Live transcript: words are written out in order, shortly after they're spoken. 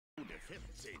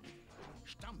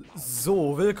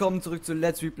So, willkommen zurück zu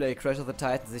Let's Replay Crash of the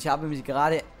Titans. Ich habe mich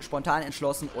gerade spontan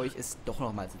entschlossen, euch es doch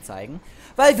nochmal zu zeigen,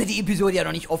 weil wir die Episode ja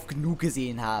noch nicht oft genug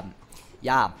gesehen haben.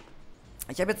 Ja,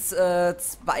 ich habe jetzt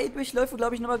zwei Durchläufe,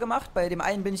 glaube ich, nochmal gemacht. Bei dem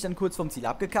einen bin ich dann kurz vom Ziel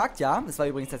abgekackt, ja. Das war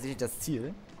übrigens tatsächlich das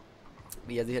Ziel,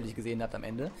 wie ihr sicherlich gesehen habt am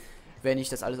Ende, wenn ich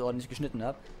das alles ordentlich geschnitten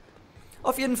habe.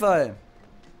 Auf jeden Fall,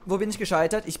 wo bin ich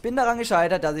gescheitert? Ich bin daran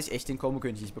gescheitert, dass ich echt den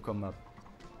Combo-König nicht bekommen habe.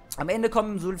 Am Ende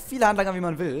kommen so viele Handlanger, wie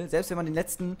man will. Selbst wenn man den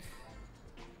letzten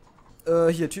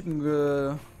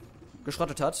Typen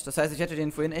geschrottet hat. Das heißt, ich hätte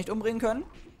den vorhin echt umbringen können.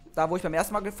 Da, wo ich beim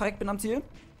ersten Mal verreckt bin am Ziel.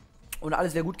 Und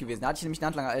alles wäre gut gewesen. Da hatte ich nämlich den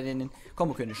Handlanger, den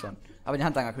Combo-König schon. Aber den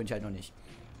Handlanger-König halt noch nicht.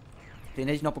 Den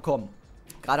hätte ich noch bekommen.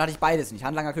 Gerade hatte ich beides nicht.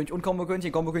 Handlanger-König und Combo-König.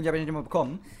 Den Combo-König habe ich nicht immer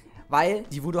bekommen. Weil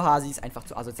die Voodoo-Hasis einfach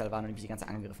zu asozial waren und mich die ganze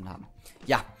angegriffen haben.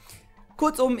 Ja.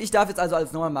 Kurzum, ich darf jetzt also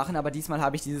alles nochmal machen. Aber diesmal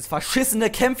habe ich dieses verschissene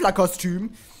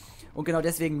Kämpferkostüm. Und genau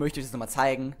deswegen möchte ich das nochmal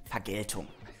zeigen. Vergeltung.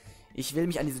 Ich will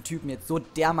mich an diesen Typen jetzt so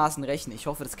dermaßen rächen. Ich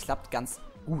hoffe, das klappt ganz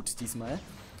gut diesmal.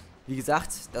 Wie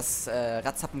gesagt, das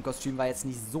Ratzhappen-Kostüm war jetzt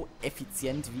nicht so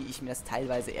effizient, wie ich mir das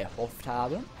teilweise erhofft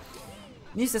habe.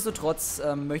 Nichtsdestotrotz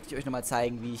möchte ich euch nochmal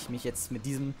zeigen, wie ich mich jetzt mit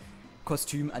diesem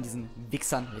Kostüm an diesen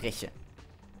Wichsern räche.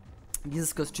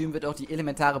 Dieses Kostüm wird auch die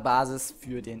elementare Basis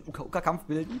für den Uka-Uka-Kampf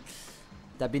bilden.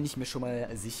 Da bin ich mir schon mal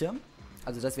sicher.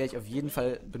 Also das werde ich auf jeden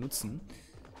Fall benutzen.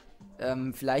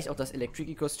 Vielleicht auch das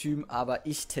Electric-Kostüm, aber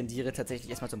ich tendiere tatsächlich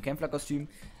erstmal zum Kämpfler-Kostüm,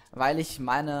 weil ich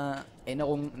meiner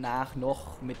Erinnerung nach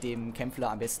noch mit dem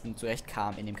Kämpfler am besten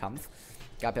zurechtkam in dem Kampf.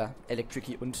 Gab ja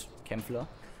Electric und Kämpfler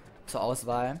zur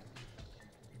Auswahl.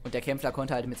 Und der Kämpfler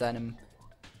konnte halt mit seinem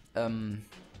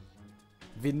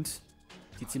Wind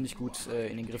die ziemlich gut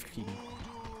in den Griff kriegen.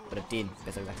 Oder den,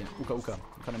 besser gesagt, den Uka-Uka. Den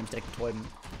konnte er nämlich direkt betäuben.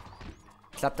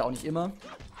 Klappte auch nicht immer.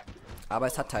 Aber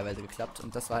es hat teilweise geklappt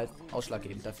und das war halt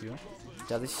ausschlaggebend dafür,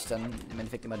 dass ich dann im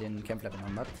Endeffekt immer den Kämpfer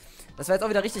genommen habe. Das war jetzt auch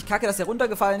wieder richtig kacke, dass der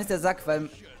runtergefallen ist, der Sack, weil,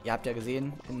 ihr habt ja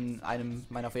gesehen, in einem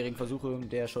meiner vorherigen Versuche,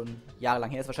 der schon jahrelang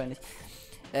her ist wahrscheinlich,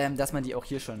 dass man die auch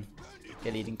hier schon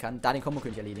erledigen kann, da den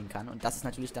Combo-König erledigen kann. Und das ist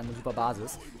natürlich dann eine super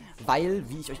Basis, weil,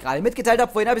 wie ich euch gerade mitgeteilt habe,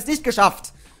 vorhin habe ich es nicht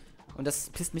geschafft. Und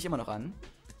das pisst mich immer noch an.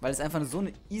 Weil es einfach so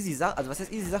eine easy Sache, also was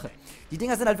heißt easy Sache? Die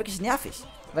Dinger sind halt wirklich nervig,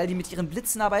 weil die mit ihren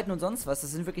Blitzen arbeiten und sonst was. Das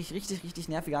sind wirklich richtig, richtig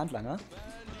nervige Handlanger.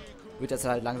 Wird jetzt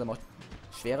halt langsam auch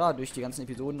schwerer durch die ganzen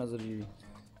Episoden, also die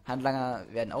Handlanger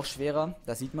werden auch schwerer,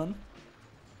 das sieht man.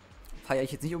 Feiere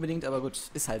ich jetzt nicht unbedingt, aber gut,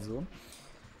 ist halt so.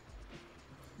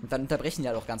 Und dann unterbrechen die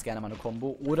halt auch ganz gerne mal eine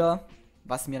Combo. Oder,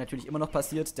 was mir natürlich immer noch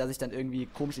passiert, dass ich dann irgendwie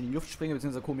komisch in die Luft springe,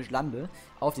 beziehungsweise komisch lande,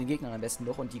 auf den Gegnern am besten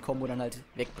noch und die Combo dann halt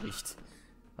wegbricht.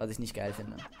 Was ich nicht geil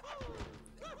finde.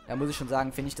 Da muss ich schon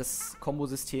sagen, finde ich das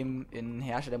Kombosystem in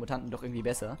Herrscher der Mutanten doch irgendwie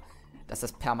besser. Dass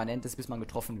das permanent ist, bis man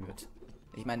getroffen wird.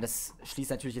 Ich meine, das schließt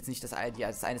natürlich jetzt nicht das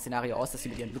eine Szenario aus, dass sie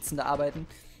mit ihren Blitzen da arbeiten.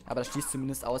 Aber das schließt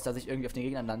zumindest aus, dass ich irgendwie auf den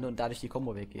Gegnern lande und dadurch die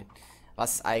Combo weggeht.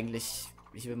 Was eigentlich,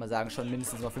 ich will mal sagen, schon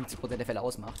mindestens mal 50% der Fälle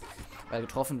ausmacht. Weil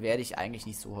getroffen werde ich eigentlich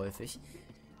nicht so häufig.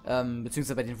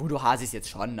 Beziehungsweise bei den Voodoo-Hasis jetzt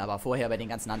schon, aber vorher bei den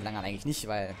ganzen Handlangern eigentlich nicht,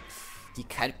 weil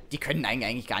die können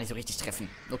eigentlich gar nicht so richtig treffen.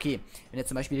 Okay, wenn jetzt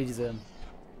zum Beispiel diese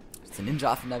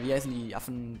Ninja-Affen da, wie heißen die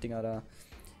Affen-Dinger da,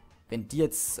 wenn die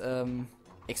jetzt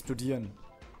explodieren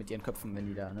mit ihren Köpfen, wenn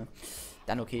die da, ne,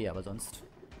 dann okay, aber sonst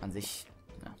an sich,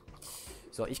 ja.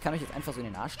 So, ich kann euch jetzt einfach so in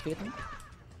den Arsch treten.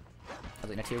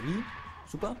 Also in der Theorie,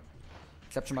 super.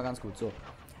 Klappt schon mal ganz gut. So,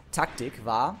 Taktik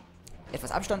war,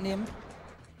 etwas Abstand nehmen,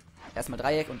 erstmal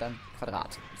Dreieck und dann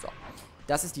Quadrat. So,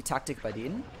 das ist die Taktik bei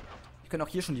denen. Können auch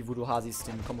hier schon die Voodoo-Hasis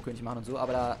den Combo-König machen und so,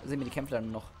 aber da sind mir die Kämpfer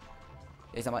dann noch,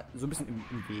 ich sag mal, so ein bisschen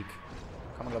im Weg.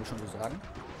 Kann man, glaube ich, schon so sagen.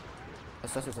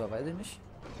 Was ist das jetzt aber, weiß ich nicht.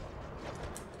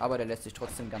 Aber der lässt sich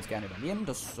trotzdem ganz gerne übernehmen,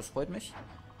 das freut mich.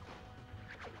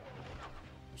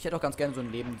 Ich hätte auch ganz gerne so eine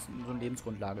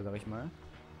Lebensgrundlage, sag ich mal.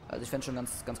 Also ich fände schon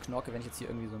ganz knorke, wenn ich jetzt hier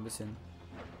irgendwie so ein bisschen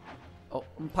auch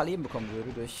ein paar Leben bekommen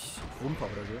würde durch Wumper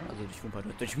oder so. Also durch Wumper,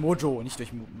 durch Mojo, nicht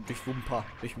durch Wumper,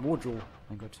 durch Mojo.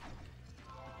 Mein Gott.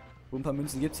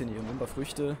 Wumpermünzen gibt's hier nicht und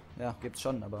Wumperfrüchte, ja, gibt's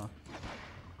schon, aber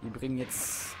die bringen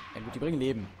jetzt, ja gut, die bringen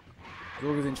Leben.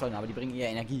 So gesehen schon, aber die bringen eher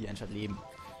Energie anstatt Leben.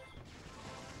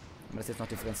 Wenn man das jetzt noch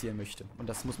differenzieren möchte. Und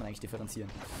das muss man eigentlich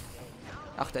differenzieren.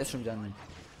 Ach, da ist schon wieder ein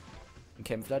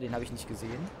Kämpfer, den habe ich nicht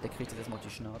gesehen. Der kriegt jetzt erstmal auf die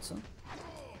Schnauze.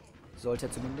 Sollte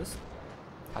er zumindest.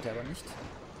 Hat er aber nicht.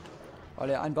 Weil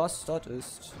er ein Bastard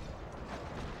ist.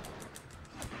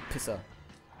 Pisser.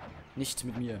 Nicht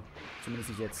mit mir. Zumindest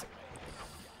nicht jetzt.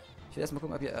 Ich will erstmal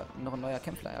gucken, ob hier noch ein neuer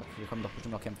Kämpfer ist. Hier kommen doch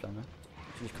bestimmt noch Kämpfer, ne?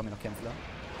 Natürlich kommen hier noch Kämpfer.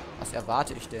 Was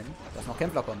erwarte ich denn? Dass noch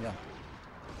Kämpfer kommen, ja.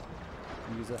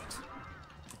 Wie gesagt.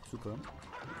 Super.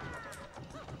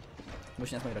 Muss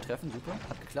ich ihn erstmal wieder treffen, super.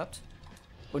 Hat geklappt.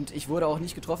 Und ich wurde auch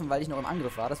nicht getroffen, weil ich noch im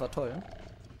Angriff war. Das war toll.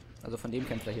 Also von dem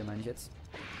Kämpfer hier, meine ich jetzt.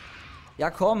 Ja,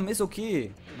 komm, ist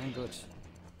okay. Mein Gott.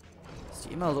 Dass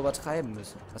die immer so übertreiben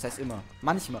müssen. Was heißt immer?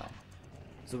 Manchmal.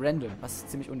 So random, was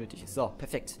ziemlich unnötig ist. So,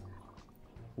 perfekt.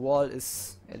 Wall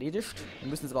ist erledigt. Wir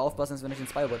müssen jetzt aber aufpassen, dass wir nicht den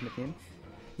Zweibot mitnehmen.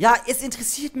 Ja, es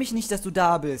interessiert mich nicht, dass du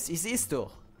da bist. Ich sehe es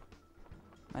doch.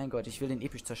 Mein Gott, ich will den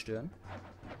episch zerstören.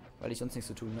 Weil ich sonst nichts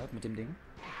zu tun habe mit dem Ding.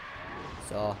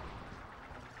 So.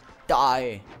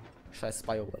 Die. Scheiß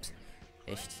Spy-Robot.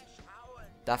 Echt.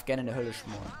 Darf gerne in der Hölle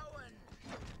schmoren.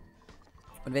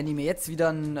 Und wenn die mir jetzt wieder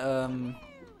ein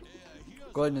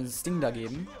goldenes Ding da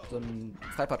geben, so ein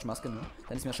Freipatsch-Maske, ne,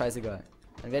 dann ist mir scheißegal.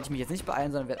 Dann werde ich mich jetzt nicht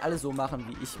beeilen, sondern werde alles so machen,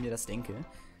 wie ich mir das denke.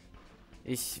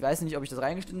 Ich weiß nicht, ob ich das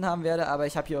reingeschnitten haben werde, aber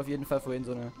ich habe hier auf jeden Fall vorhin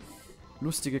so eine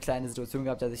lustige kleine Situation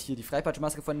gehabt, dass ich hier die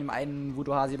Freipatsch-Maske von dem einen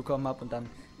Voodoo-Hasi bekommen habe und dann,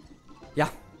 ja,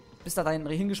 bis da rein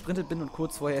hingesprintet bin und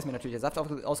kurz vorher ist mir natürlich der Saft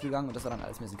ausgegangen und das war dann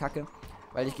alles ein bisschen kacke,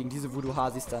 weil ich gegen diese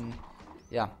Voodoo-Hasis dann,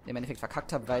 ja, im Endeffekt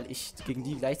verkackt habe, weil ich gegen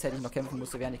die gleichzeitig noch kämpfen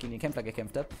musste, während ich gegen den Kämpfer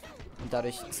gekämpft habe. Und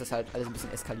dadurch ist das halt alles ein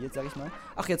bisschen eskaliert, sag ich mal.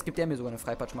 Ach, jetzt gibt der mir sogar eine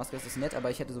Freipatsch-Maske, das ist nett,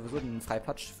 aber ich hätte sowieso einen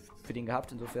Freipatsch für den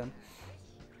gehabt, insofern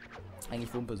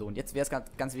eigentlich Wumpe so. Und jetzt wäre es ganz,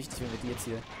 ganz wichtig, wenn wir die jetzt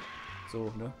hier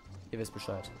so, ne, ihr wisst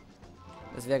Bescheid.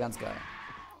 Das wäre ganz geil.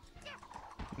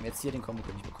 Wenn wir jetzt hier den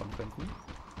Kombo-König bekommen könnten.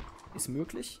 Ist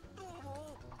möglich.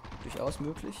 Durchaus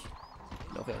möglich.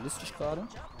 Und auch realistisch gerade.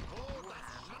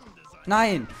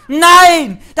 Nein!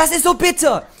 Nein! Das ist so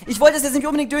bitter! Ich wollte das jetzt nicht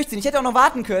unbedingt durchziehen. Ich hätte auch noch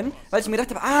warten können, weil ich mir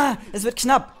gedacht habe, ah, es wird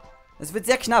knapp. Es wird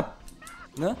sehr knapp.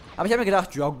 Ne? Aber ich habe mir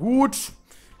gedacht, ja gut,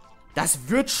 das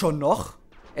wird schon noch.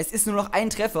 Es ist nur noch ein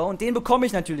Treffer und den bekomme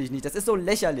ich natürlich nicht. Das ist so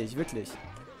lächerlich, wirklich.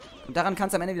 Und daran kann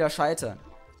es am Ende wieder scheitern.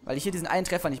 Weil ich hier diesen einen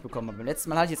Treffer nicht bekommen habe. Beim letzten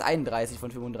Mal hatte ich jetzt 31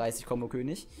 von 35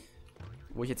 Kombo-König.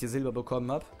 Wo ich jetzt hier Silber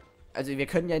bekommen habe. Also wir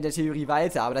können ja in der Theorie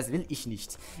weiter, aber das will ich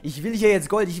nicht. Ich will hier jetzt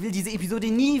Gold, ich will diese Episode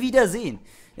nie wieder sehen.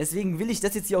 Deswegen will ich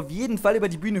das jetzt hier auf jeden Fall über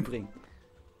die Bühne bringen.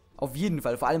 Auf jeden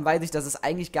Fall. Vor allem weiß ich, dass es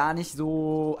eigentlich gar nicht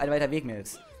so ein weiter Weg mehr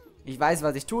ist. Ich weiß,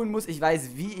 was ich tun muss, ich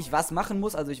weiß, wie ich was machen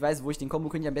muss. Also ich weiß, wo ich den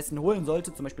Kombo-König am besten holen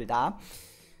sollte, zum Beispiel da.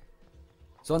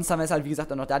 Sonst haben wir jetzt halt, wie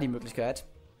gesagt, auch noch da die Möglichkeit.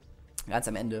 Ganz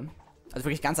am Ende. Also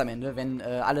wirklich ganz am Ende, wenn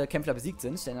alle Kämpfer besiegt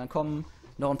sind. Denn dann kommen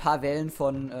noch ein paar Wellen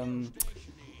von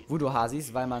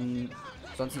Voodoo-Hasis, weil man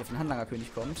sonst nicht auf den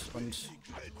Handlangerkönig kommt. Und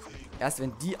erst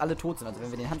wenn die alle tot sind, also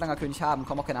wenn wir den Handlangerkönig haben,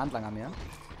 kommen auch keine Handlanger mehr.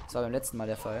 Das war beim letzten Mal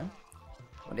der Fall.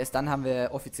 Und erst dann haben wir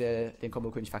offiziell den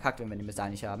Kombo-König verkackt, wenn wir den bis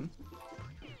dahin nicht haben.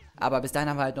 Aber bis dahin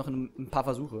haben wir halt noch ein paar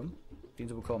Versuche, den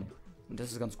zu bekommen. Und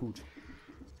das ist ganz gut.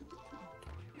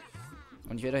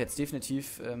 Und ich werde jetzt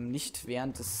definitiv nicht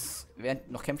während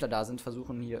noch Kämpfer da sind,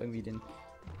 versuchen hier irgendwie den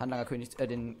Handlangerkönig,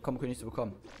 den Kombo-König zu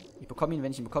bekommen. Ich bekomme ihn,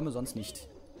 wenn ich ihn bekomme, sonst nicht.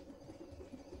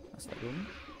 Das war dumm.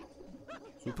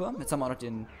 Super. Jetzt haben wir auch noch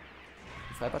die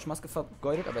Freipatsch-Maske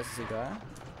vergeudet, aber es ist egal.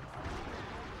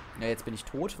 Ja, jetzt bin ich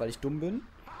tot, weil ich dumm bin.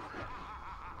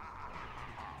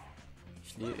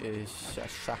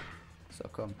 So,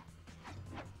 komm.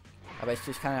 Aber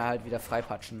ich kann ja halt wieder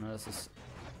freipatschen, ne? Das ist...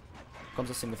 Kommt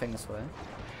aus dem Gefängnis voll.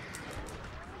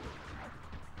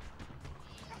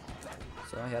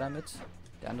 So, her damit.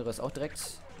 Der andere ist auch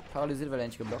direkt paralysiert, weil er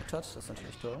nicht geblockt hat. Das ist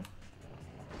natürlich toll.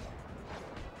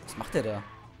 Was macht der da?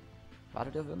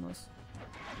 Wartet der auf irgendwas?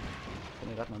 Ich kann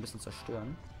ihn gerade mal ein bisschen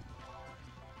zerstören.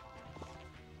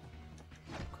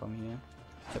 Komm hier.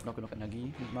 Ich habe noch genug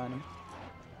Energie mit meinem.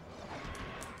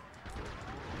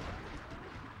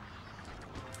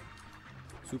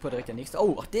 Super, direkt der nächste.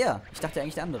 Oh, ach der! Ich dachte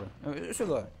eigentlich der andere. Ist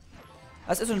egal.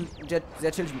 Also es ist schon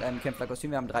sehr chillig mit einem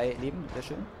Kämpferkostüm. Wir haben 3 Leben, sehr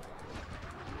schön.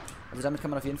 Also damit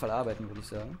kann man auf jeden Fall arbeiten, würde ich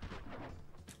sagen.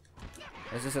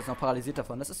 Es ist jetzt noch paralysiert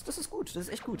davon. Das ist gut, das ist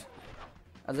echt gut.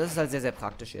 Also das ist halt sehr, sehr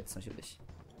praktisch jetzt natürlich.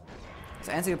 Das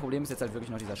einzige Problem ist jetzt halt wirklich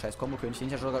noch dieser scheiß Kombo-König, den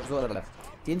ich ja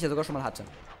sogar schon mal hatte.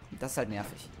 Das ist halt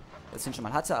nervig. Dass ich den schon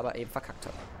mal hatte, aber eben verkackt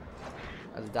habe.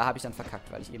 Also da habe ich dann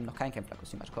verkackt, weil ich eben noch kein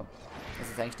Kämpferkostüm hatte. Komm, das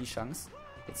ist eigentlich die Chance,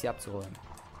 jetzt hier abzuräumen.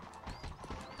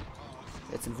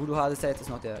 Jetzt sind Voodoo-Hades da, jetzt ist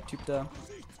noch der Typ da.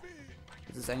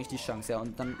 Das ist eigentlich die Chance, ja.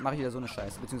 Und dann mache ich wieder so eine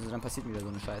Scheiße. Beziehungsweise dann passiert mir wieder so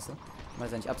eine Scheiße. Ich mache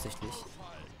das ja nicht absichtlich.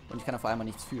 Und ich kann da vor allem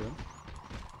nichts für.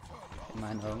 In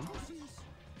meinen Augen.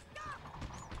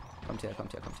 Kommt her,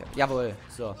 kommt her, kommt her. Jawohl,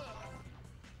 so.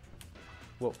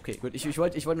 Wow, okay, gut. Ich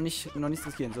wollte noch nichts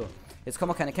riskieren. So. Jetzt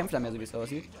kommen auch keine Kämpfer mehr, so wie es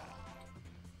aussieht.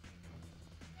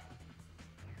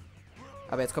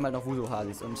 Aber jetzt kommen halt noch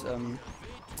Voodoo-Hasis. Und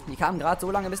die kamen gerade so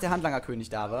lange, bis der Handlangerkönig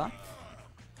da war.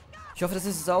 Ich hoffe, das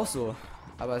ist es auch so.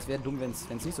 Aber es wäre dumm, wenn es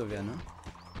nicht so wäre, ne?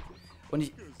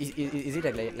 Und ihr seht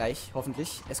ja gleich,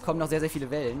 hoffentlich, es kommen noch sehr, sehr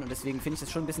viele Wellen. Und deswegen finde ich das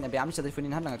schon ein bisschen erbärmlich, dass ich von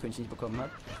den Handlangerkönig nicht bekommen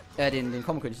habe. Den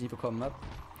Kombo-König nicht bekommen habe.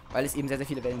 Weil es eben sehr, sehr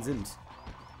viele Wellen sind.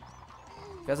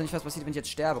 Ich weiß nicht, was passiert, wenn ich jetzt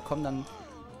sterbe. Kommen dann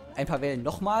ein paar Wellen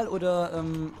nochmal oder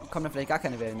kommen dann vielleicht gar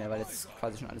keine Wellen mehr, weil jetzt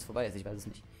quasi schon alles vorbei ist. Ich weiß es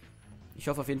nicht. Ich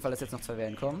hoffe auf jeden Fall, dass jetzt noch 2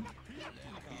 Wellen kommen.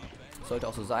 Sollte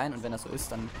auch so sein. Und wenn das so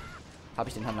ist, dann habe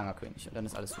ich den Handlangerkönig. Und dann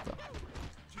ist alles super.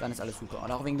 Dann ist alles super.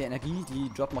 Und auch wegen der Energie,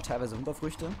 die droppen auch teilweise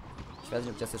Humperfrüchte. Ich weiß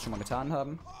nicht, ob die das jetzt schon mal getan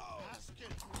haben.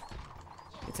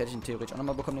 Jetzt hätte ich ihn theoretisch auch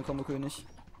nochmal bekommen, den Kombo-König.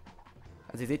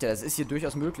 Also ihr seht ja, das ist hier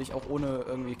durchaus möglich, auch ohne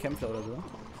irgendwie Kämpfer oder so.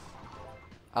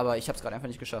 Aber ich habe es gerade einfach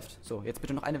nicht geschafft. So, jetzt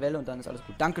bitte noch eine Welle und dann ist alles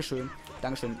gut. Dankeschön.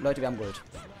 Dankeschön. Leute, wir haben Gold.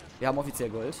 Wir haben offiziell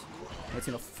Gold. Jetzt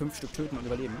hier noch 5 Stück töten und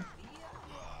überleben.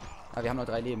 Aber wir haben noch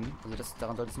 3 Leben. Also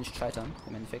daran sollte es nicht scheitern.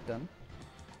 Im Endeffekt dann.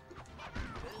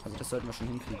 Also das sollten wir schon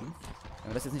hinkriegen.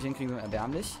 Wenn wir das jetzt nicht hinkriegen,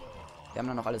 erbärmlich. Wir haben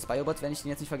dann noch alle Spy-Robots, wenn ich den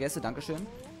jetzt nicht vergesse. Dankeschön.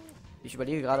 Ich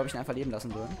überlege gerade, ob ich ihn einfach leben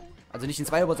lassen soll. Also nicht den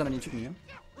Spy-Robot, sondern den Typen hier.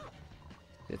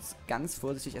 Jetzt ganz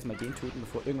vorsichtig erstmal den töten,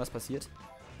 bevor irgendwas passiert.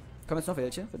 Kommen jetzt noch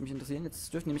welche? Würde mich interessieren.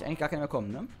 Jetzt dürften nämlich eigentlich gar keine mehr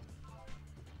kommen, ne?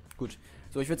 Gut.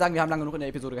 So, ich würde sagen, wir haben lange genug in der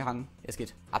Episode gehangen. Es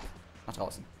geht ab. Nach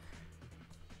draußen.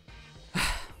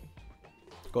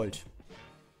 Gold.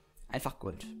 Einfach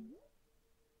Gold.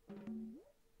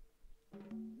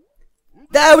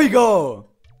 There we go!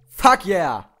 Fuck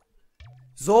yeah!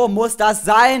 So muss das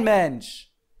sein, Mensch!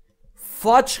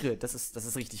 Fortschritt. Das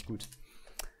ist richtig gut.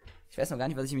 Ich weiß noch gar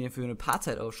nicht, was ich mir für eine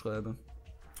Paarzeit aufschreibe.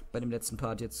 Bei dem letzten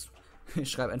Part jetzt. Ich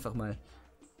schreibe einfach mal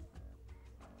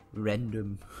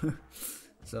random.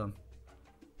 So.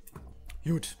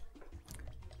 Gut.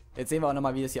 Jetzt sehen wir auch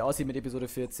nochmal, wie es hier aussieht mit Episode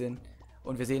 14.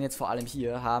 Und wir sehen jetzt vor allem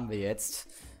hier, haben wir jetzt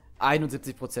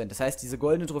 71%. Das heißt, diese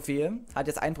goldene Trophäe hat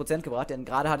jetzt 1% gebracht, denn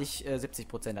gerade hatte ich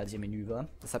 70%, als ich im Menü war.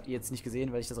 Das habt ihr jetzt nicht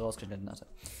gesehen, weil ich das rausgeschnitten hatte.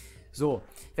 So.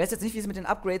 Ich weiß jetzt nicht, wie es mit den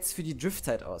Upgrades für die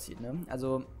Driftzeit aussieht, ne?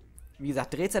 Also, wie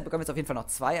gesagt, Drehzeit bekommen wir jetzt auf jeden Fall noch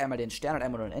 2. Einmal den Stern und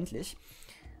einmal unendlich.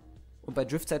 Und bei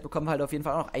Driftzeit bekommen wir halt auf jeden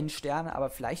Fall auch noch einen Stern,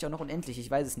 aber vielleicht auch noch unendlich, ich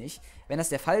weiß es nicht. Wenn das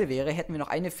der Fall wäre, hätten wir noch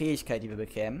eine Fähigkeit, die wir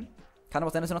bekämen. Kann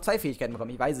aber sein, dass wir noch 2 Fähigkeiten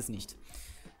bekommen, ich weiß es nicht.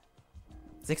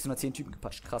 610 Typen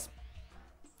gepatscht, krass.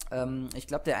 Ich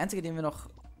glaube, der einzige, den wir noch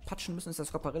patschen müssen, ist das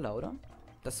Scoparilla, oder?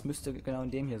 Das müsste genau in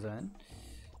dem hier sein.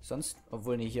 Sonst,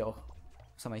 obwohl, ne, hier auch.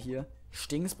 Was haben wir hier?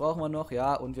 Stings brauchen wir noch,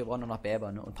 ja, und wir brauchen noch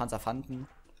Bäber, ne? Und Panzerfanten.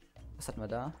 Was hatten wir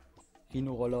da?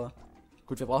 Rhino-Roller.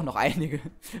 Gut, wir brauchen noch einige.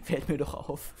 Fällt mir doch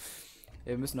auf.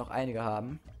 Wir müssen noch einige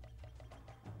haben.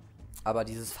 Aber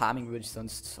dieses Farming würde ich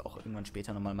sonst auch irgendwann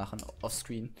später nochmal machen.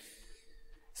 Offscreen.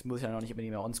 Das muss ich ja noch nicht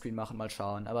unbedingt mehr onscreen machen. Mal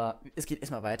schauen. Aber es geht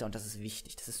erstmal weiter und das ist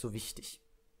wichtig. Das ist so wichtig.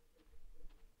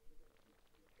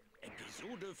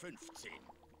 Episode 15.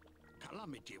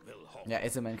 Calamityville. Ja,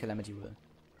 esse mein Calamityville.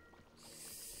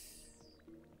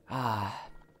 Ah.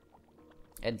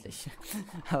 Endlich.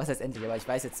 Was heißt endlich? Aber ich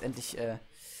weiß jetzt endlich,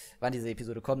 wann diese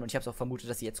Episode kommt. Und ich habe es auch vermutet,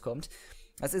 dass sie jetzt kommt.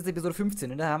 Das ist Episode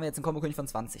 15 und da haben wir jetzt einen Kombo-König von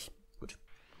 20. Gut.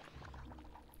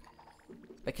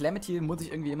 Bei Calamity muss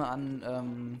ich irgendwie immer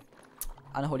an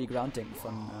Unholy Ground denken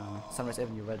von Sunrise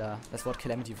Avenue, weil da das Wort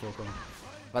Calamity vorkommt.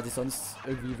 Was ich sonst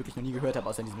irgendwie wirklich noch nie gehört habe,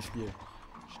 außer in diesem Spiel.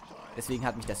 Deswegen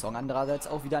hat mich der Song andererseits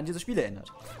auch wieder an dieses Spiel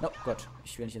erinnert. Oh Gott,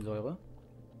 ich will nicht in Säure.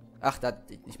 Ach,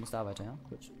 ich muss da weiter, ja?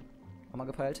 Gut. Nochmal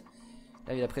gepeilt.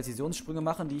 Da wieder Präzisionssprünge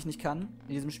machen, die ich nicht kann in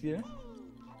diesem Spiel.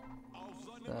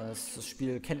 Das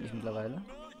Spiel kennt mich mittlerweile.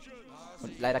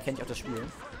 Und leider kenne ich auch das Spiel.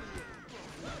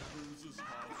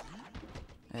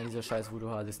 Ja, diese scheiß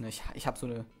Voodoo-Hasis, ne? Ich habe so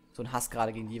einen Hass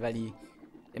gerade gegen die, weil die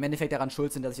im Endeffekt daran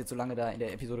schuld sind, dass ich jetzt so lange da in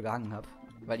der Episode gehangen habe.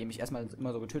 Weil die mich erstmal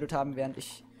immer so getötet haben, während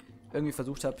ich irgendwie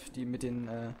versucht habe, die mit den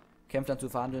Kämpfern zu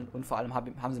verhandeln. Und vor allem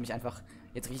haben sie mich einfach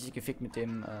jetzt richtig gefickt mit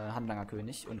dem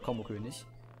Handlangerkönig und Kombo-König.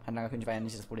 Handlangerkönig war ja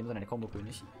nicht das Problem, sondern der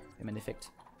Kombo-König im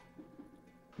Endeffekt.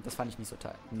 Und das fand ich nicht so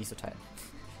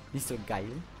geil.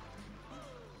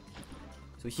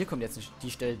 So, hier kommt jetzt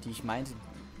die Stelle, die ich meinte,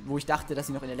 wo ich dachte, dass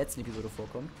sie noch in der letzten Episode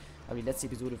vorkommt. Aber die letzte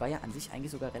Episode war ja an sich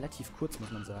eigentlich sogar relativ kurz,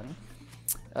 muss man sagen.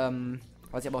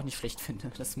 Was ich aber auch nicht schlecht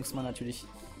finde. Das muss man natürlich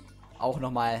auch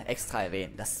nochmal extra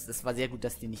erwähnen. Das war sehr gut,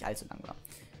 dass die nicht allzu lang war.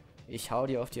 Ich hau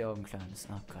dir auf die Augen, Kleines.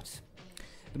 Oh Gott.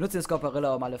 Benutze den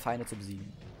Scoparilla, um alle Feinde zu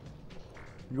besiegen.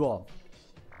 Ja.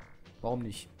 Warum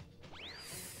nicht?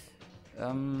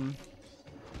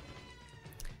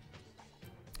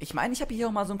 Ich meine, ich habe hier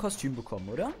auch mal so ein Kostüm bekommen,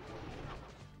 oder?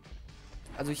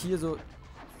 Also hier so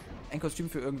ein Kostüm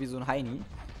für irgendwie so ein Heini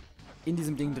in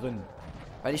diesem Ding drin.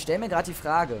 Weil ich stelle mir gerade die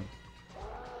Frage,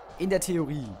 in der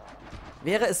Theorie,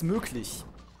 wäre es möglich,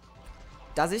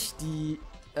 dass ich die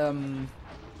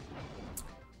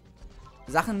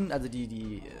Sachen, also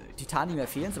die Titanen, die mir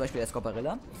fehlen, zum Beispiel der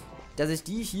Scoparilla, dass ich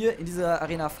die hier in dieser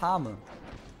Arena farme.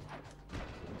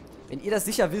 Wenn ihr das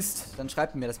sicher wisst, dann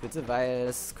schreibt mir das bitte, weil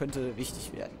es könnte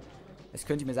wichtig werden. Es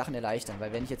könnte mir Sachen erleichtern,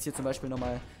 weil wenn ich jetzt hier zum Beispiel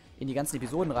nochmal in die ganzen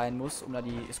Episoden rein muss, um da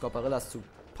die Scorparillas zu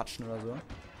patschen oder so.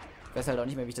 Ich weiß halt auch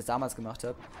nicht mehr, wie ich das damals gemacht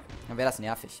habe. Dann wäre das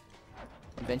nervig.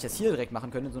 Und wenn ich das hier direkt machen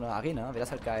könnte, in so einer Arena, wäre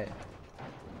das halt geil.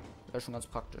 Wäre schon ganz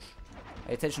praktisch.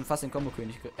 Ja, jetzt hätte ich schon fast den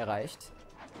Combo-König erreicht.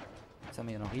 Jetzt haben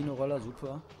wir hier noch Rhino-Roller,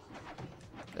 super.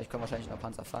 Vielleicht kommen wahrscheinlich noch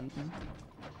Panzerfanten.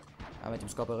 Aber mit dem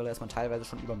Scorparilla ist man teilweise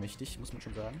schon übermächtig, muss man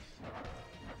schon sagen.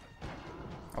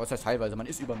 Aber es heißt teilweise, man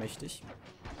ist übermächtig.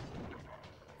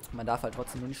 Man darf halt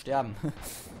trotzdem nur nicht sterben.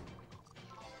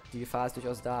 Die Gefahr ist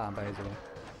durchaus da bei so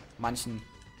manchen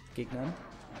Gegnern.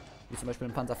 Wie zum Beispiel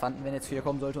ein Panzerfanten, wenn er jetzt hier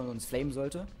kommen sollte und uns flamen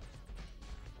sollte.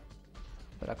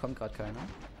 Aber da kommt gerade keiner.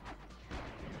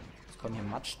 Jetzt kommen hier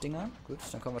Matschdinger. Gut,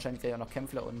 dann kommen wahrscheinlich gleich auch noch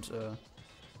Kämpfler und,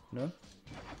 ne?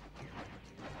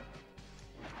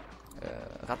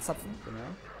 Ratzapfen, genau.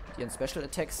 Die ihren Special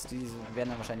Attacks, die werden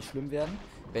dann wahrscheinlich schlimm werden.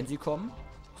 Wenn sie kommen.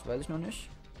 Das weiß ich noch nicht.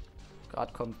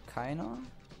 Gerade kommt keiner.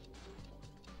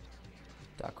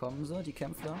 Da kommen sie, die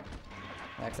Kämpfler.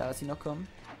 Na ja, klar, dass sie noch kommen.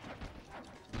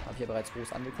 Habe ich ja bereits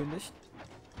groß angekündigt.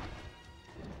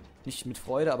 Nicht mit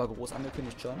Freude, aber groß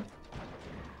angekündigt schon.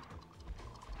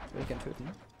 Will ich gern töten.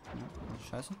 Ja,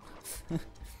 scheiße.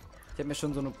 Ich habe mir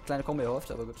schon so eine kleine Kombo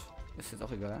erhofft, aber gut. Ist jetzt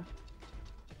auch egal.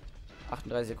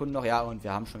 38 Sekunden noch, ja, und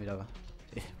wir haben schon wieder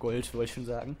Gold, wollte ich schon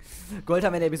sagen. Gold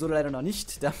haben wir in der Episode leider noch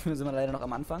nicht. Dafür sind wir leider noch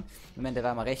am Anfang. Moment, der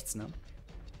war mal rechts, ne?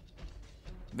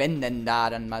 Wenn denn da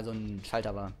dann mal so ein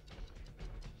Schalter war.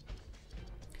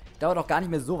 Dauert auch gar nicht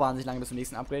mehr so wahnsinnig lange bis zum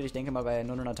nächsten Upgrade. Ich denke mal, bei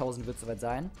 900.000 wird es soweit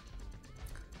sein.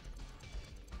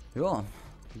 Ja,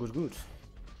 gut, gut.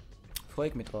 Freue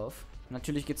ich mich drauf.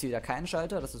 Natürlich gibt es hier wieder keinen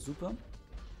Schalter, das ist super.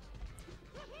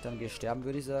 Dann geh sterben,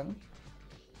 würde ich sagen.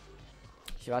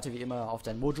 Ich warte wie immer auf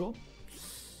dein Mojo.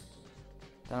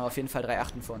 Dann haben wir auf jeden Fall 3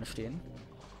 Achten vorne stehen.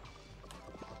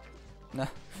 Na,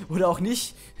 oder auch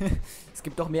nicht. Es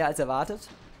gibt doch mehr als erwartet.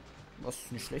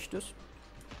 Was nicht schlecht ist.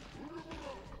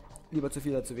 Lieber zu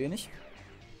viel als zu wenig.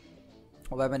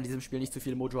 Wobei man in diesem Spiel nicht zu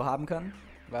viel Mojo haben kann.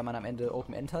 Weil man am Ende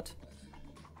Open End hat.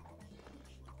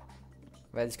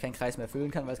 Weil sich kein Kreis mehr füllen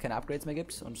kann, weil es keine Upgrades mehr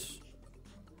gibt. Und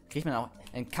kriegt man auch,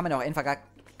 dann kann man auch einfach gar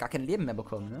kein Leben mehr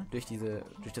bekommen, ne? Durch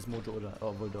das Mojo oder,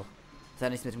 oh, wohl doch. Das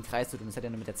hat nichts mit dem Kreis zu tun, das hat ja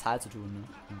nur mit der Zahl zu tun, ne?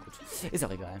 Und gut. Ist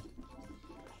auch egal.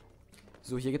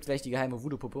 So, hier gibt es gleich die geheime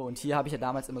Voodoo-Puppe. Und hier habe ich ja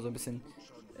damals immer so ein bisschen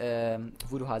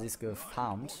Voodoo-Hasis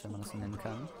gefarmt, wenn man das so nennen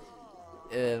kann.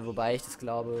 Wobei ich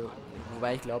glaube,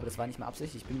 das war nicht mal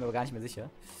Absicht. Ich bin mir aber gar nicht mehr sicher.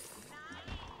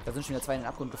 Da sind schon wieder 2 in den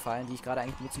Abgrund gefallen, die ich gerade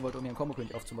eigentlich benutzen wollte, um hier einen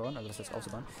Combo-König aufzubauen. Also das heißt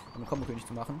aufzubauen, um einen Combo-König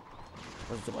zu machen.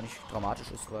 Was jetzt aber auch nicht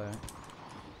dramatisch ist, weil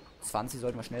 20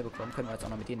 sollten wir schnell bekommen. Können wir jetzt auch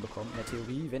noch mit denen bekommen. In der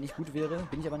Theorie, wenn ich gut wäre,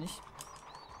 bin ich aber nicht.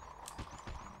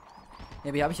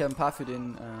 Ja, hier habe ich ja ein paar für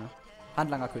den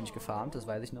Handlangerkönig gefarmt, das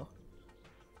weiß ich noch.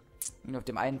 Und auf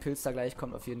dem einen Pilz da gleich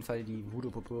kommt auf jeden Fall die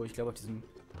Voodoo-Puppe. Ich glaube auf diesem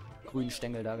grünen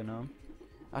Stängel da, genau.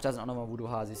 Ach, da sind auch nochmal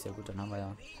Voodoo-Hasis. Ja gut, dann haben wir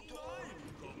ja...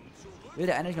 Will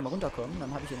der eine nicht nochmal runterkommen?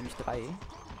 Dann habe ich hier nämlich 3.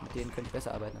 Mit denen könnte ich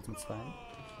besser arbeiten als mit 2.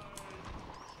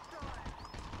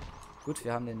 Gut,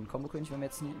 wir haben den Combo-König, wenn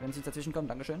es jetzt dazwischen kommt.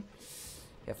 Dankeschön.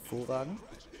 Hervorragend.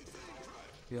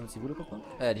 Wir haben uns die Voodoo-Puppe.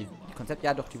 Die Konzept...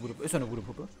 Ja doch, die Voodoo-Puppe. Ist ja eine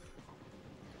Voodoo-Puppe.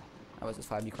 Aber es ist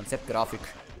vor allem die Konzeptgrafik,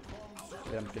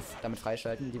 die wir damit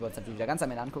freischalten, die wir uns natürlich wieder ganz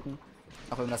am Ende angucken.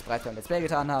 Auch wenn wir das bereits beim Let's Play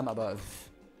getan haben, aber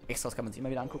Extras kann man sich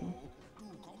immer wieder angucken.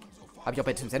 Habe ich auch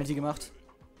bei Twinsanity gemacht.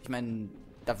 Ich meine,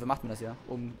 dafür macht man das ja,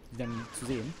 um die dann zu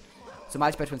sehen. Zumal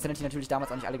ich bei Twinsanity natürlich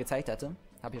damals auch nicht alle gezeigt hatte.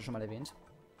 Habe ich ja schon mal erwähnt.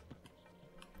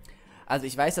 Also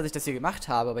ich weiß, dass ich das hier gemacht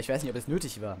habe, aber ich weiß nicht, ob es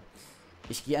nötig war.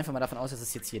 Ich gehe einfach mal davon aus, dass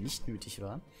es jetzt hier nicht nötig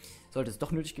war. Sollte es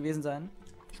doch nötig gewesen sein?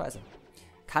 Scheiße.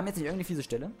 Kam jetzt nicht irgendeine fiese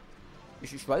Stelle?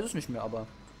 Ich weiß es nicht mehr, aber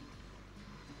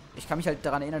ich kann mich halt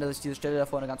daran erinnern, dass ich diese Stelle da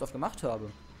vorne ganz oft gemacht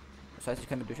habe. Das heißt, ich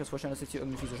kann mir durchaus vorstellen, dass jetzt hier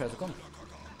irgendwie fiese Scheiße kommt.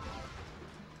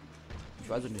 Ich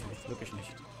weiß es nicht, wirklich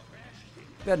nicht.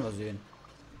 Werden wir sehen.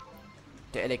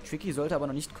 Der Electricky sollte aber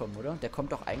noch nicht kommen, oder? Der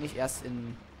kommt doch eigentlich erst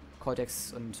in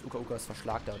Cortex und Uka-Ukas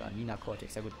Verschlag da, oder Nina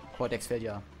Cortex. Ja gut, Cortex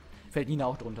fällt Nina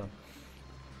auch drunter.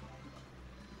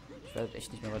 Ich weiß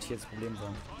echt nicht mehr, was hier das Problem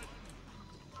war.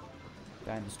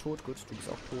 Dein ist tot, gut, du bist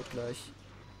auch tot gleich.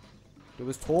 Du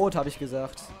bist tot, habe ich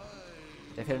gesagt.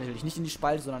 Der fällt natürlich nicht in die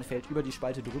Spalte, sondern fällt über die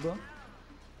Spalte drüber.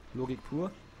 Logik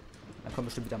pur. Dann kommt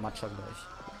bestimmt wieder Matcha gleich.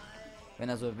 Wenn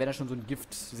er schon so ein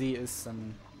Giftsee ist,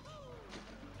 dann...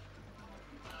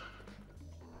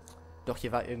 Doch,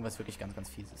 hier war irgendwas wirklich ganz, ganz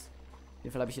Fieses. Auf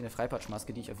jeden Fall habe ich hier eine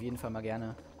Freipatsch-Maske, die ich auf jeden Fall mal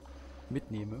gerne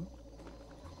mitnehme.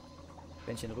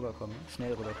 Wenn ich hier rüberkomme.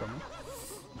 Schnell rüberkomme.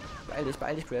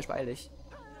 Beeil dich, Crash, beeil dich.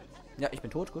 Ja, ich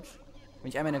bin tot, gut. Wenn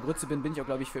ich einmal in der Grütze bin, bin ich auch,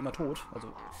 glaube ich, für immer tot.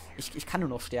 Also, ich kann nur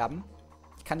noch sterben.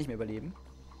 Ich kann nicht mehr überleben.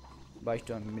 Weil ich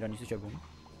mir da nicht sicher bin.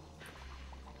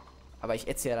 Aber ich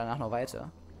ätze ja danach noch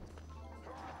weiter.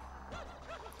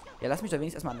 Ja, lass mich da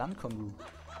wenigstens erstmal an Land kommen,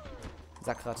 du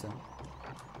Sackratte.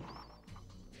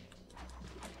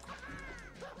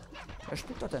 Er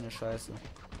spuckt doch deine Scheiße.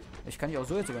 Ich kann dich auch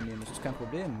so jetzt übernehmen, das ist kein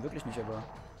Problem. Wirklich nicht, aber...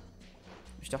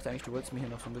 Ich dachte eigentlich, du wolltest mir hier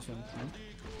noch so ein bisschen...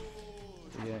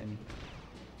 Hier in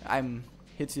einem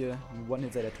Hit hier, ein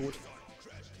One-Hit sei der tot.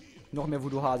 Noch mehr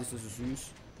Voodoo-Hasis, das ist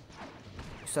süß.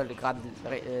 Ist halt gerade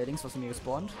links was von mir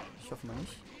gespawnt. Ich hoffe mal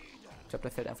nicht. Ich glaube, da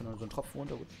fällt einfach nur so ein Tropfen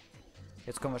runter. Gut.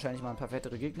 Jetzt kommen wahrscheinlich mal ein paar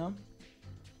fettere Gegner.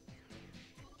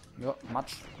 Ja,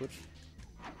 Matsch. Gut.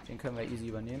 Den können wir easy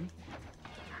übernehmen.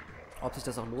 Ob sich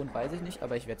das auch lohnt, weiß ich nicht,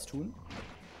 aber ich werde es tun.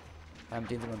 Mit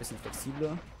denen sind wir ein bisschen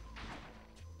flexibler.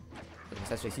 Also,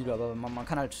 das heißt flexibler, aber man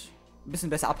kann halt ein bisschen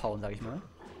besser abhauen, sag ich mal.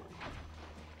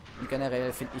 Und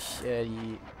generell finde ich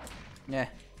die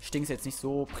Stinks jetzt nicht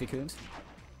so prickelnd.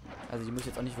 Also die muss ich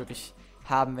jetzt auch nicht wirklich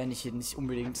haben, wenn ich hier nicht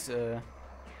unbedingt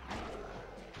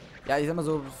ja, ich sag mal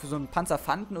so, für so einen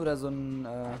Panzerfanten oder so einen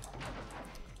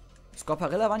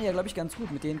Scorparilla waren die ja, glaube ich, ganz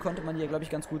gut. Mit denen konnte man die ja, glaube ich,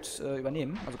 ganz gut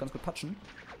übernehmen. Also ganz gut patschen.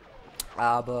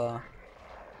 Aber,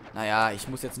 naja, ich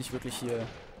muss jetzt nicht wirklich hier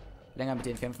länger mit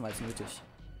denen kämpfen als nötig.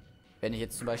 Wenn ich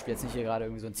jetzt zum Beispiel jetzt nicht hier gerade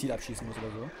irgendwie so ein Ziel abschießen muss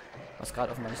oder so. Was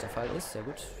gerade offenbar nicht der Fall ist. Sehr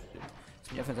gut. Jetzt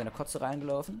bin ich einfach in seine Kotze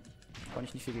reingelaufen. Konnte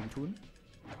ich nicht viel gegen tun.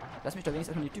 Lass mich da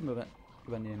wenigstens erstmal die Typen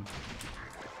übernehmen.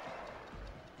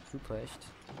 Super, echt.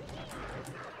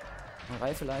 Eine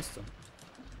reife Leistung.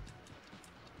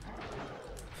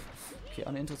 Okay, auch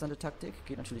eine interessante Taktik.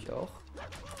 Geht natürlich auch.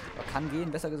 Oder kann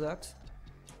gehen, besser gesagt.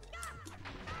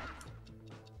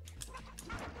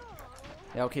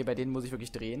 Ja, okay, bei denen muss ich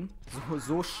wirklich drehen.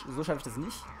 So schaffe ich das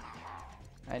nicht.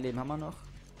 Ein Leben haben wir noch.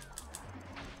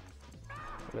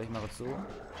 Oder ich mache es so.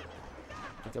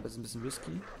 Ich glaube, es ist ein bisschen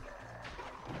risky.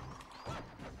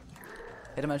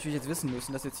 Hätte man natürlich jetzt wissen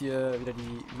müssen, dass jetzt hier wieder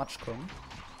die Matsch kommen.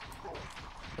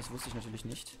 Das wusste ich natürlich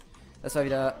nicht. Das war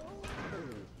wieder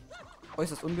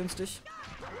äußerst ungünstig.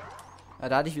 Ja,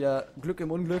 da hatte ich wieder Glück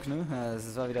im Unglück, ne? Ja,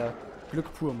 das war wieder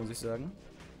Glück pur, muss ich sagen.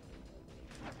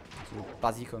 So,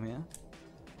 Basi, komm her.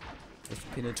 Ist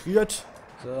penetriert.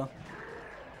 So.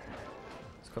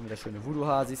 Jetzt kommen wieder schöne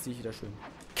Voodoo-Hasis, die ich wieder schön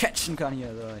catchen kann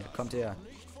hier. So, hier kommt her.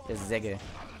 Der Säge.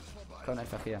 Kommt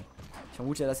einfach her. Ich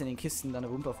vermute ja, dass in den Kisten dann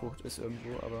eine Wumperfrucht ist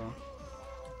irgendwo, aber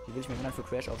die will ich mir dann für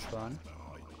Crash aufsparen.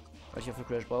 Weil ich ja für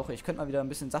Crash brauche. Ich könnte mal wieder ein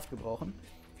bisschen Saft gebrauchen.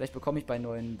 Vielleicht bekomme ich bei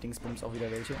neuen Dingsbums auch wieder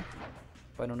welche.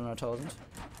 Bei 900.000.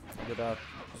 Also da,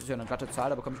 das ist ja eine glatte Zahl,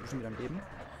 da bekomme ich bestimmt wieder ein Leben.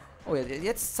 Oh,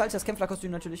 jetzt zahlt das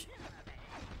Kämpferkostüm natürlich.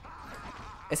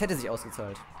 Es hätte sich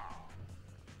ausgezahlt.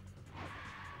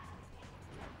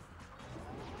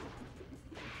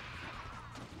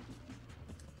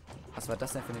 Was war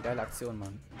das denn für eine geile Aktion,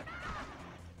 Mann?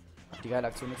 Die geile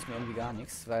Aktion nützt mir irgendwie gar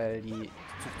nichts, weil die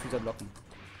zu sehr blocken.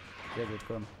 Sehr gut,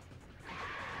 komm.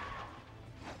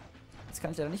 Jetzt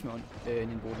kann ich leider nicht mehr in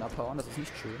den Boden abhauen, das ist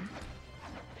nicht schön.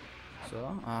 So.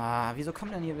 Ah, wieso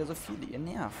kommen denn hier wieder so viele? Ihr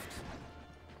nervt.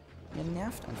 Ihr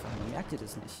nervt einfach nur. Merkt ihr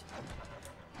das nicht?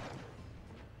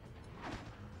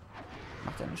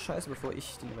 Macht deine Scheiße, bevor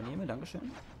ich den übernehme.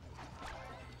 Dankeschön.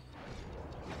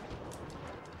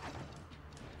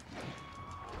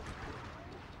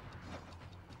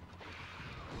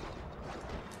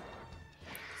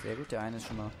 Sehr gut, der eine ist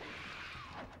schon mal...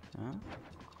 Ja.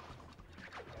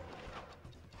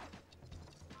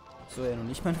 So, ja, nun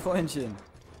nicht mein Freundchen.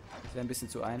 Das wäre ein bisschen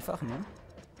zu einfach, ne?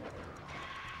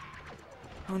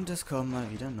 Und es kommen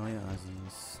mal wieder neue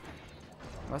Assis.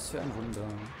 Was für ein Wunder.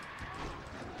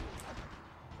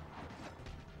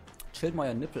 Chillt mal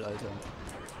euer Nippel, Alter.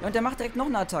 Ja, und der macht direkt noch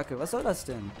eine Attacke. Was soll das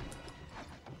denn?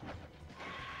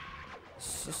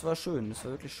 Das war schön. Das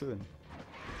war wirklich schön.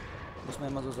 Muss man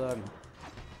ja mal so sagen.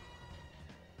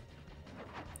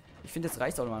 Ich finde, jetzt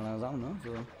reicht es auch mal langsam, ne?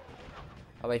 So.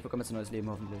 Aber ich bekomme jetzt ein neues Leben,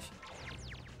 hoffentlich.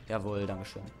 Jawohl,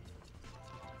 dankeschön.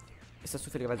 Ist das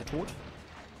zufälligerweise tot?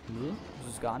 Nö,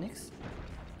 das ist gar nichts.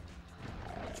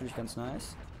 Natürlich ganz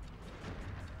nice.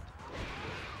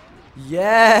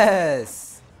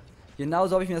 Yes! Genau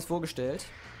so habe ich mir das vorgestellt.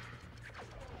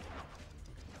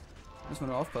 Müssen wir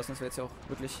nur aufpassen, das wäre jetzt ja auch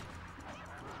wirklich...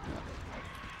 Ja.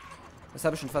 Das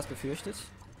habe ich schon fast befürchtet.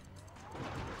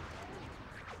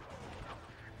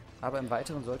 Aber im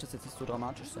Weiteren sollte es jetzt nicht so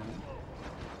dramatisch sein.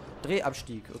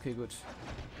 Drehabstieg, okay, gut.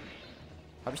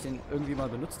 Habe ich den irgendwie mal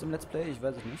benutzt im Let's Play? Ich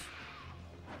weiß es nicht.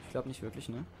 Ich glaube nicht wirklich,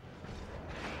 ne?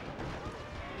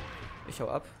 Ich hau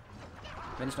ab.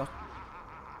 Wenn ich noch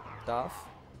darf.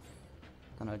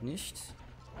 Dann halt nicht.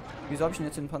 Wieso habe ich denn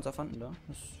jetzt den Panzerfanten da?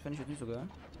 Das fände ich jetzt nicht so geil.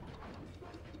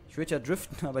 Ich würde ja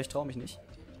driften, aber ich traue mich nicht.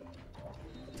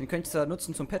 Den könnte ich zwar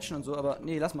nutzen zum Patchen und so, aber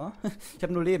nee, lass mal. Ich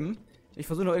habe nur Leben. Ich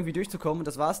versuche noch irgendwie durchzukommen und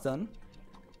das war's dann.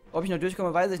 Ob ich noch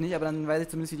durchkomme, weiß ich nicht, aber dann weiß ich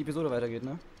zumindest, wie die Episode weitergeht,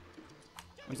 ne?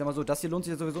 Und ich sag mal so, das hier lohnt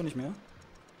sich ja sowieso nicht mehr.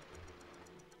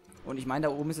 Und ich meine,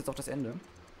 da oben ist jetzt auch das Ende.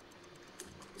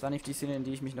 Das war nicht die Szene, in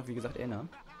die ich mich noch, wie gesagt, erinnere.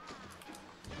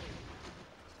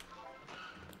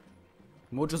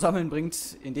 Mojo sammeln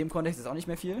bringt in dem Kontext jetzt auch nicht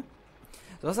mehr viel.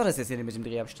 So, was war das jetzt hier mit dem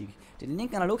Drehabstieg? Den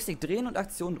linken Analogstick drehen und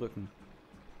Aktion drücken.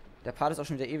 Der Part ist auch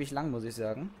schon wieder ewig lang, muss ich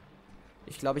sagen.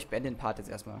 Ich glaube, ich beende den Part jetzt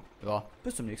erstmal. Ja,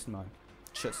 bis zum nächsten Mal.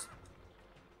 Tschüss.